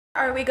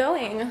Are we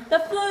going? The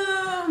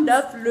Flumes!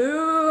 The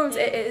Flumes!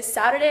 It is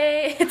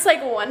Saturday. It's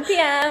like 1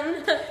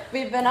 p.m.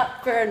 We've been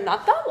up for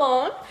not that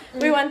long.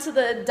 We went to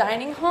the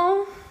dining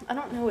hall. I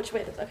don't know which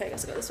way. Okay, I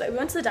guess I'll go this way. We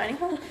went to the dining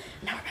hall.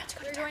 Now we're about to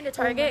go to Target. We're going to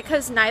Target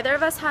because neither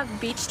of us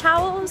have beach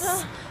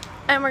towels.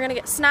 And we're going to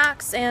get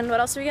snacks. And what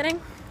else are we getting?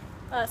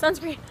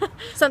 Sunscreen.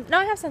 No,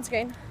 I have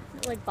sunscreen.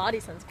 Like body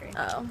sunscreen.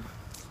 Oh.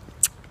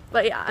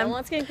 But yeah, I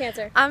want skin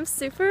cancer. I'm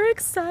super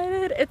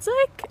excited. It's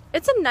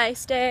a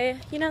nice day.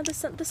 You know, the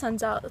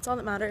sun's out. That's all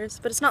that matters.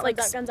 But it's not like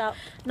guns out.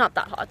 Not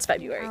that hot. It's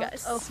February,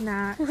 guys. Oh,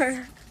 snacks.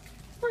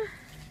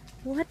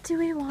 What do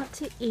we want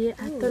to eat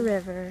at the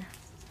river?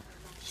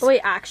 Oh,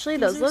 wait, actually,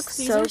 those look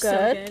so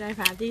good. I've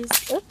had these.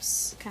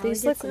 Oops. Callie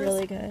These look gets those.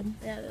 really good.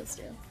 Yeah, those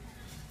do.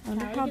 I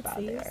wonder Callie how gets bad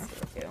they these.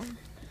 are.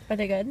 Are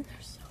they good?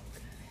 They're so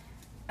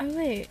good. Oh,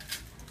 wait.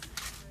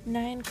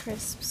 9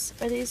 crisps.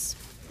 Are these...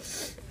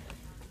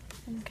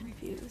 I'm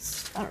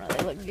confused. I don't know.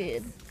 They look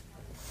good.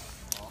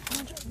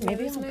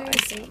 Maybe I'll buy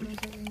some.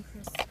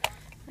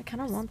 I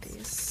kind of want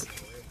these.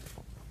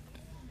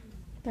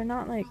 They're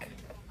not like...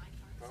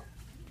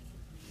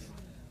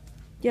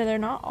 Yeah, they're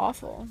not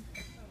awful.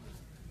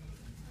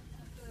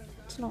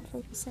 It's not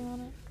focusing on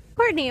it.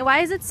 Courtney, why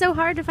is it so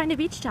hard to find a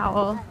beach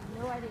towel? I have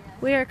no idea.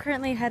 We are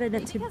currently headed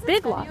into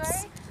Big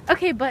Lots.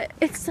 Okay, but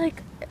it's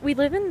like, we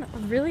live in a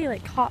really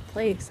like hot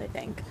place, I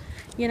think.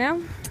 You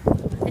know?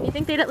 And you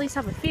think they'd at least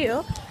have a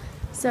few.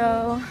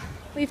 So,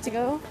 we have to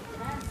go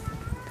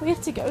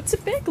to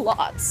Big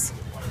Lots.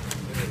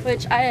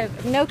 Which I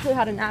have no clue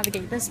how to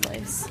navigate this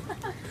place.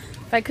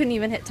 If I couldn't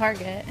even hit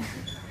Target.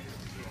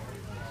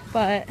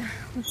 But,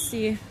 let's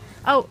see.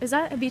 Oh, is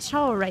that a beach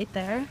towel right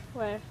there?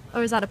 Where?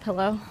 Or is that a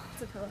pillow?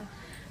 It's a pillow.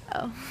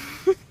 Oh.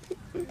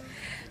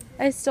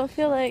 I still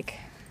feel like...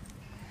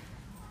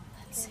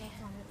 Let's see.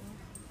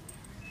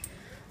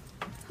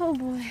 Oh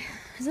boy.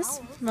 Does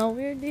this smell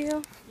weird to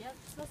you? Yep. It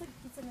smells like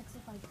pizza mixed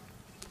with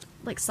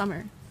Like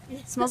summer.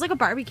 It smells like a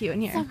barbecue in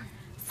here. Summer.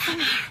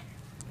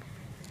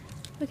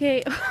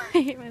 Okay, I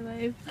hate my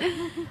life.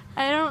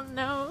 I don't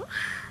know.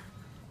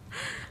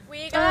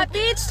 We got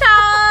beach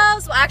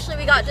towels! Well, actually,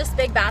 we got just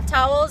big bath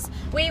towels.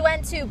 We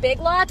went to Big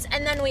Lots,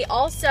 and then we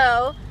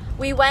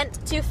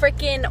went to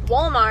freaking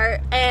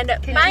Walmart and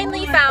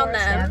finally found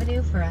them.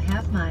 Avenue for a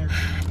half mile.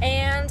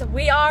 And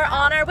we are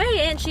on our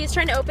way in. She's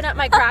trying to open up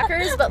my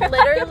crackers, but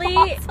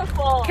literally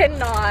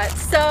cannot.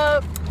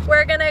 So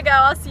we're gonna go.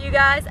 I'll see you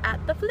guys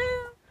at the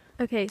Flume.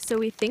 Okay, so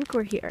we think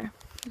we're here,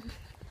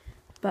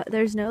 but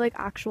there's no like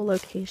actual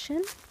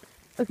location.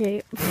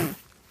 Okay.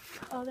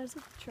 Oh, there's a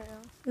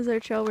trail. Is there a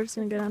trail? We're just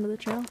gonna go down to the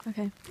trail?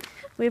 Okay.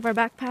 We have our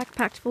backpack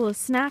packed full of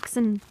snacks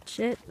and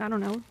shit. I don't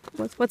know.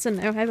 What's in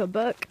there? I have a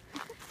book.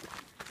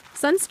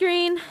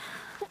 Sunscreen.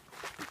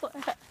 I'm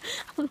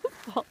gonna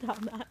fall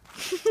down that.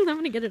 I'm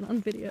gonna get it on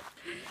video.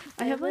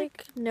 I have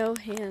like no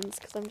hands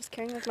because I'm just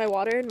carrying like my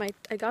water and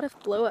I got a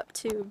blow up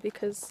tube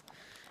because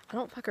I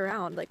don't fuck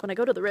around. Like when I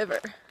go to the river,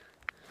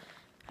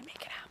 I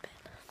make it happen.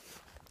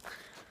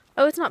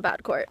 Oh, it's not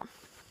bad, Court.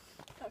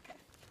 Okay.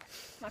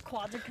 My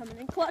quads are coming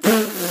in clutch.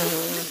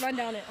 Run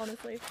down it,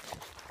 honestly.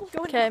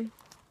 Okay.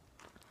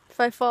 If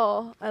I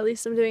fall, at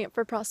least I'm doing it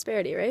for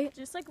prosperity, right?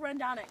 Just like run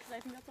down it because I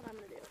think that's what I'm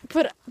gonna do.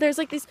 But there's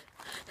like these.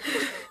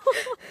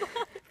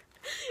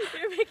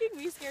 You're making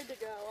me scared to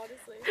go,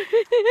 honestly.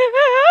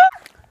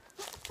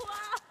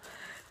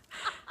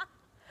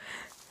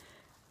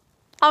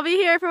 I'll be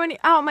here for when you.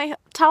 Oh, my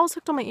towel's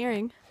hooked on my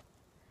earring.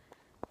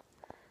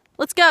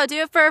 Let's go.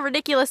 Do it for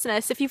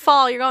ridiculousness. If you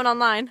fall, you're going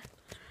online.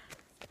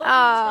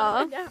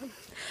 Oh.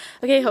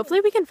 Okay,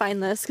 hopefully we can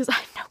find this because I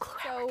have no clue.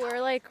 So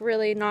we're like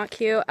really not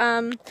cute.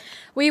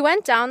 We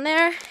went down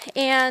there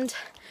and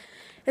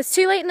it's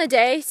too late in the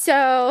day,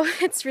 so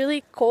it's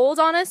really cold,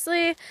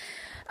 honestly.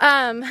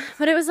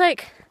 But it was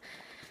like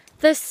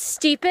the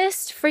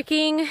steepest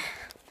freaking.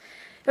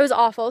 It was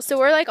awful. So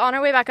we're like on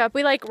our way back up.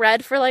 We like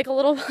read for like a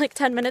little, like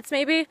 10 minutes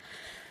maybe,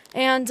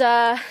 and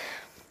yeah,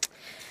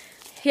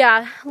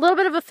 a little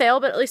bit of a fail,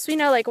 but at least we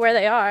know like where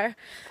they are.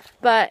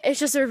 But it's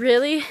just a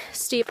really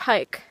steep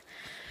hike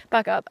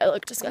back up. I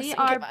look disgusting. We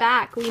are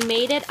back. We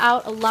made it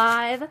out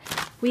alive.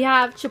 We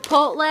have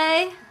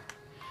Chipotle,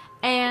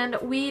 and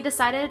we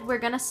decided we're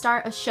gonna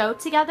start a show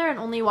together and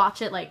only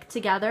watch it like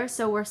together.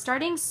 So we're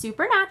starting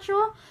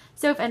Supernatural.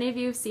 So if any of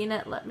you have seen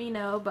it, let me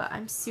know. But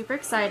I'm super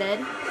excited.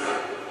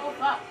 Oh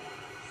fuck.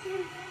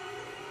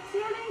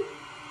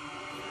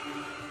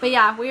 But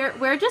yeah,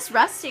 we're just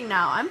resting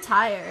now. I'm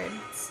tired.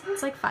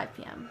 It's like 5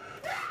 p.m.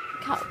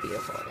 Look how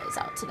beautiful it is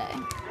out today.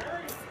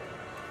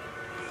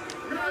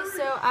 Okay,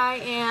 so I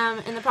am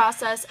in the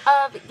process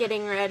of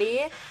getting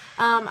ready.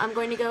 I'm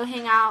going to go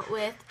hang out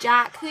with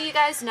Jack, who you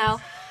guys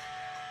know.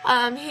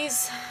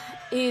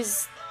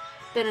 He's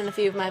been in a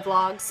few of my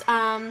vlogs.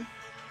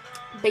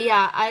 But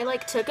yeah, I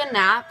like took a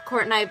nap.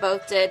 Court and I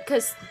both did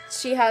because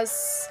she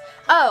has.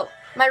 Oh,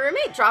 my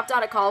roommate dropped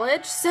out of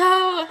college,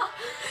 so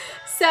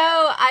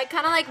I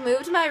kind of like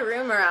moved my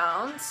room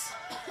around.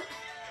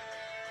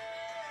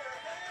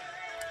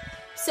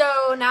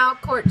 So now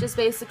Court just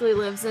basically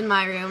lives in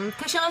my room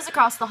because she lives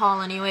across the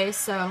hall anyway.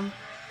 So,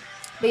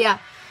 but yeah,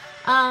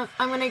 I'm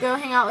gonna go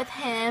hang out with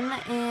him,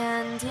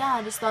 and yeah,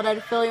 I just thought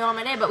I'd fill you on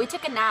my day. But we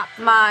took a nap.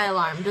 My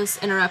alarm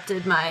just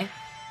interrupted my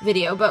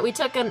video, but we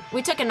took a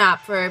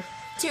nap for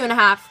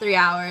 2.5, 3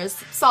 hours.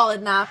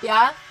 Solid nap,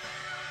 yeah.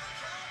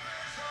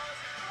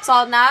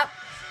 Solid nap.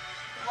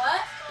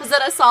 What? Was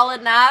it a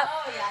solid nap?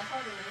 Oh yeah,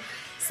 totally.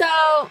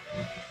 So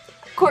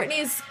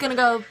Courtney's gonna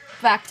go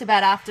back to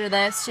bed after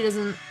this. She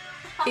doesn't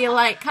feel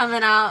like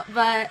coming out,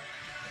 but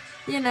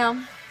you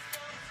know,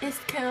 it's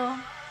cool.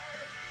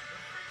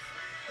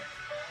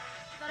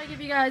 I'll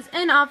give you guys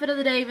an outfit of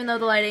the day, even though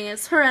the lighting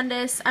is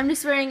horrendous. I'm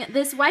just wearing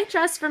this white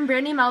dress from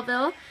Brandy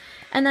Melville,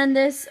 and then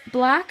this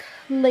black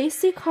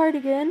lacy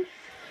cardigan.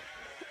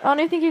 I don't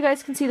even think you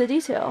guys can see the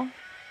detail.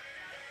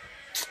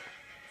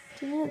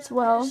 Dang it,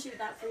 well. Shoot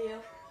that for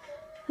you.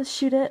 Let's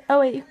shoot it.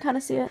 Oh wait, you can kind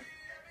of see it.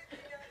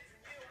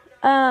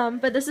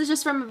 But this is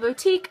just from a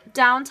boutique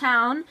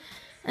downtown,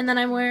 and then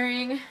I'm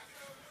wearing.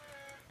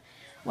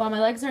 Well,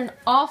 my legs are in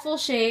awful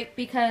shape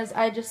because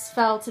I just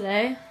fell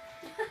today.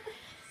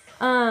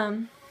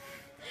 You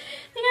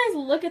guys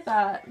look at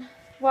that.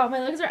 Wow, my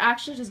legs are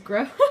actually just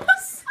gross.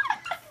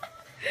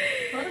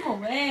 Put them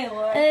away,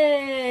 Lord.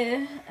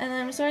 And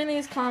then I'm just wearing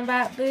these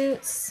combat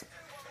boots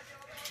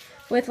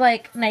with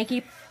like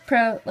Nike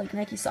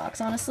socks,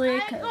 honestly.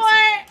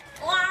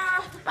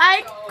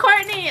 Bye,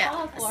 Courtney.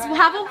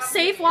 Have a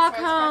safe walk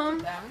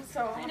home.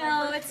 I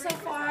know, it's so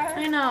far.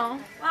 I know.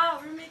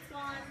 Wow, roommate's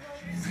gone.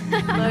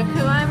 Look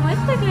who I'm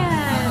with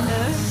again.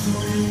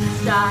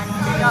 Jack,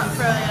 we got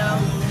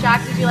Froyo.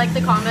 Jack, did you like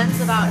the comments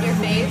about your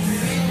face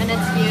and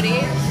its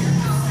beauty?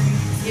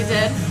 You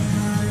did?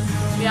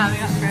 Yeah, we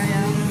got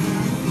Froyo.